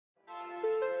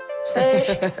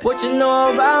Hey, what you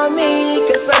know about me?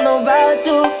 Cause I know about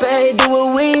you, babe. Do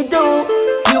what we do.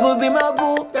 You could be my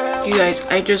boo, girl. You guys,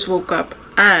 I just woke up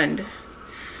and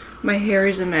my hair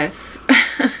is a mess.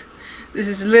 This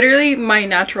is literally my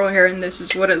natural hair and this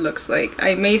is what it looks like.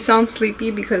 I may sound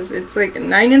sleepy because it's like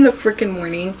 9 in the freaking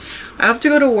morning. I have to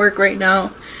go to work right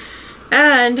now.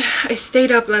 And I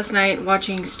stayed up last night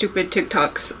watching stupid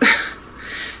TikToks.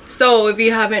 So if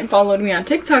you haven't followed me on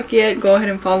TikTok yet, go ahead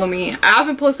and follow me. I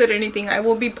haven't posted anything. I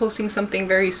will be posting something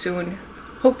very soon.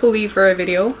 Hopefully for a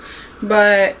video.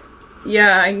 But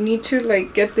yeah, I need to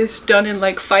like get this done in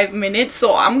like 5 minutes.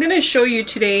 So I'm gonna show you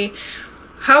today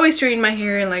how I straighten my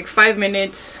hair in like 5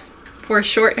 minutes for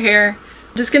short hair.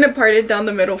 I'm just gonna part it down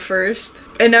the middle first.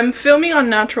 And I'm filming on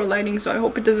natural lighting, so I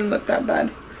hope it doesn't look that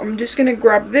bad. I'm just gonna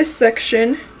grab this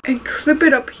section and clip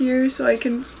it up here so I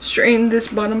can straighten this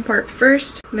bottom part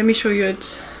first. Let me show you.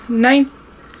 It's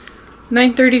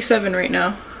 9:37 right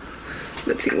now.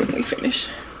 Let's see when we finish.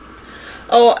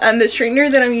 Oh, and the straightener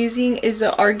that I'm using is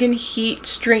the Argan Heat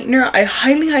straightener. I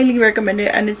highly recommend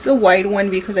it, and it's the wide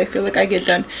one because I feel like I get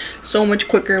done so much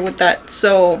quicker with that.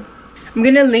 So I'm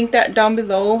gonna link that down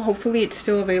below. Hopefully it's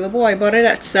still available. I bought it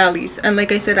at Sally's, and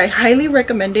like I said, I highly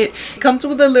recommend it. It comes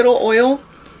with a little oil.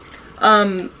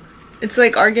 It's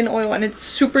like argan oil and it's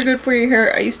super good for your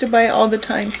hair. I used to buy it all the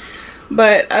time,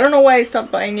 but I don't know why I stopped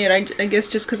buying it. I guess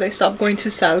just because I stopped going to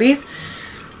Sally's.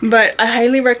 But I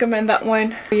highly recommend that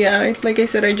one. Yeah, like I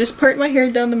said, I just part my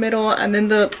hair down the middle, and then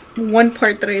the one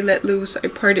part that I let loose, I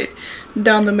part it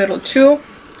down the middle too.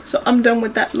 So I'm done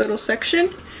with that little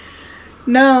section.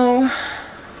 Now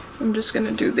I'm just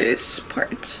gonna do this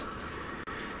part.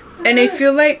 And I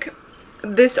feel like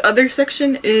this other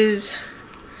section is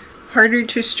harder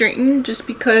to straighten just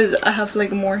because I have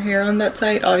like more hair on that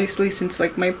side, obviously, since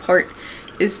like my part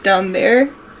is down there.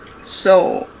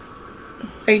 So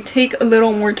I take a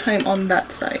little more time on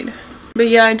that side. But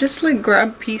yeah, I just like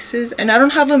grab pieces, and I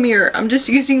don't have a mirror, I'm just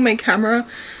using my camera.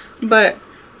 But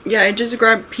yeah, I just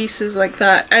grab pieces like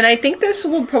that, and I think this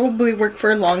will probably work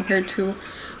for long hair too.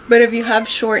 But if you have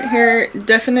short hair,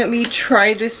 definitely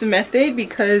try this method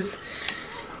because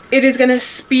it is gonna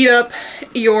speed up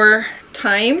your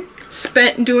time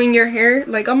spent doing your hair.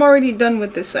 Like, I'm already done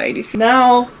with this side, you see.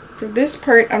 Now for this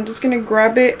part, I'm just gonna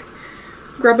grab a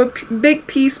big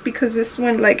piece because this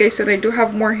one, like I said, I do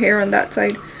have more hair on that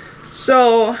side,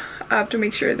 so I have to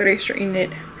make sure that I straighten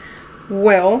it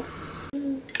well.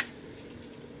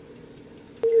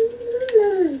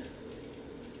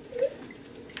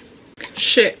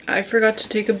 Shit, I forgot to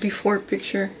take a before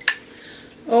picture.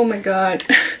 Oh my god.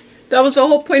 That was the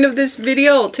whole point of this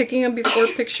video, taking a before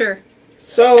picture.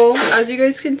 So as you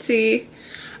guys can see,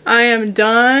 I am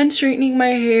done straightening my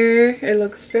hair. It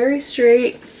looks very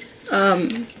straight.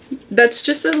 That's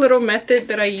just a little method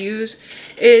that I use.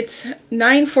 It's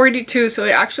 9:42, so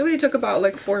it actually took about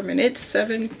like 4 minutes.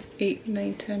 7, 8,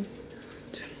 9, 10.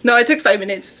 No, it took 5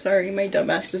 minutes. Sorry, my dumb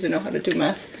ass doesn't know how to do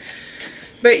math.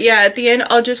 But yeah, at the end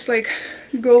I'll just like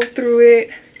go through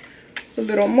it a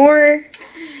little more.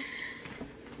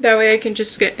 That way I can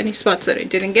just get any spots that I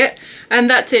didn't get. And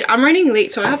that's it. I'm running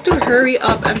late, so I have to hurry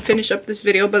up and finish up this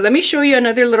video. But let me show you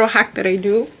another little hack that I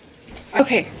do.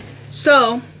 Okay,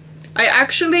 so I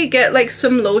actually get like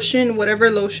some lotion,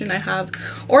 whatever lotion I have,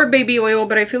 or baby oil,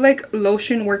 but I feel like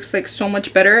lotion works like so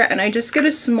much better. And I just get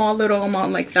a small little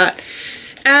amount like that.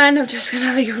 And I'm just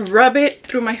gonna like rub it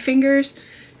through my fingers.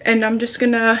 And I'm just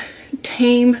gonna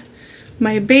tame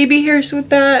my baby hairs with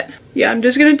that. Yeah, I'm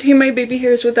just gonna tame my baby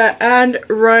hairs with that and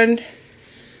run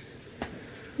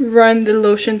the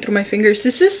lotion through my fingers.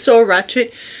 This is so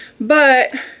ratchet,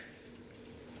 but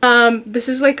this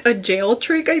is like a jail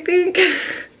trick, I think.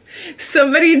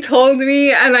 Somebody told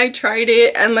me and I tried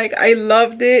it and like I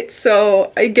loved it.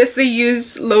 So I guess they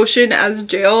use lotion as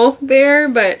gel there,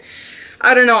 but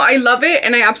I don't know, I love it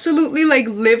and I absolutely like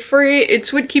live for it.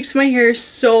 It's what keeps my hair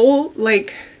so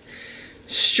like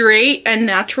straight and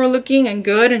natural looking and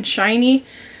good and shiny.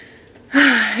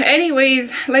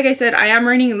 Anyways, like I said, I am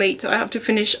running late, so I have to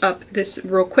finish up this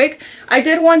real quick. I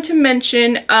did want to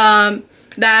mention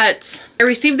that I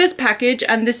received this package,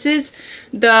 and this is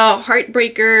the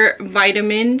Heartbreaker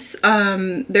vitamins.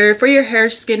 They're for your hair,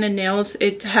 skin, and nails.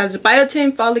 It has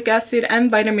biotin, folic acid,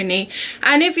 and vitamin A.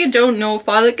 And if you don't know,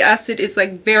 folic acid is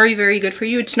like very good for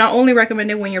you. It's not only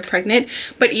recommended when you're pregnant,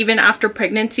 but even after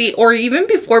pregnancy, or even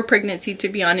before pregnancy, to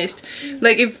be honest.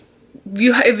 Like if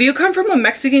you come from a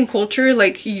Mexican culture,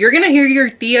 like you're gonna hear your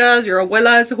tias, your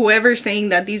abuelas, whoever saying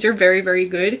that these are very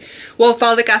good. Well,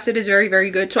 folic acid is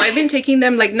very good. So I've been taking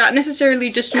them, like not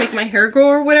necessarily just to make my hair grow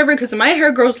or whatever, because my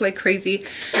hair grows like crazy,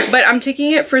 but I'm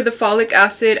taking it for the folic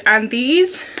acid. And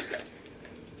these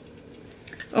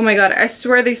Oh my god, I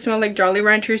swear they smell like Jolly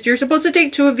Ranchers. You're supposed to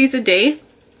take 2 of these a day.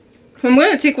 So I'm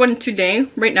gonna take 1 today,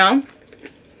 right now.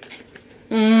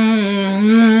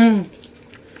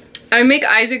 I make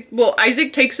Isaac, well,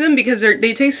 Isaac takes them because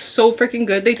they taste so freaking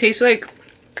good. They taste like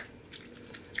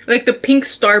the pink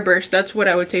Starburst, that's what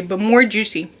I would say, but more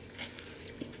juicy.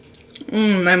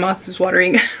 My mouth is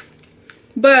watering.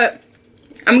 But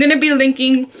I'm gonna be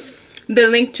linking the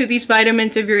link to these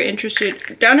vitamins if you're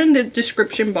interested down in the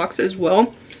description box as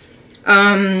well.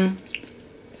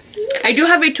 I do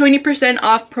have a 20%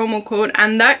 off promo code,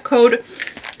 and that code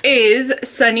is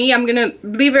Sunny. I'm gonna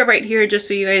leave it right here just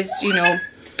so you guys, you know,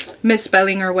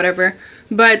 misspelling or whatever,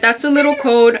 but that's a little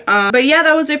code. But yeah,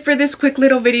 that was it for this quick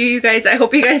little video, you guys. I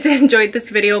hope you guys enjoyed this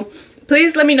video.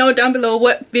 Please let me know down below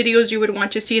what videos you would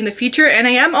want to see in the future, and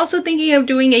I am also thinking of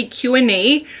doing a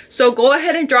Q&A, so go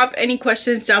ahead and drop any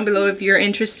questions down below if you're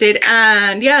interested.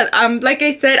 And yeah, like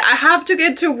I said, I have to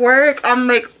get to work. I'm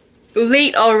like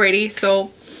late already,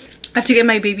 so I have to get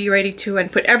my baby ready too and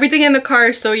put everything in the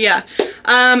car. So yeah,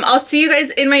 I'll see you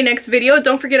guys in my next video.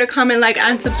 Don't forget to comment, like,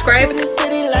 and subscribe.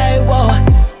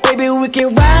 Baby, we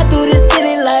can ride.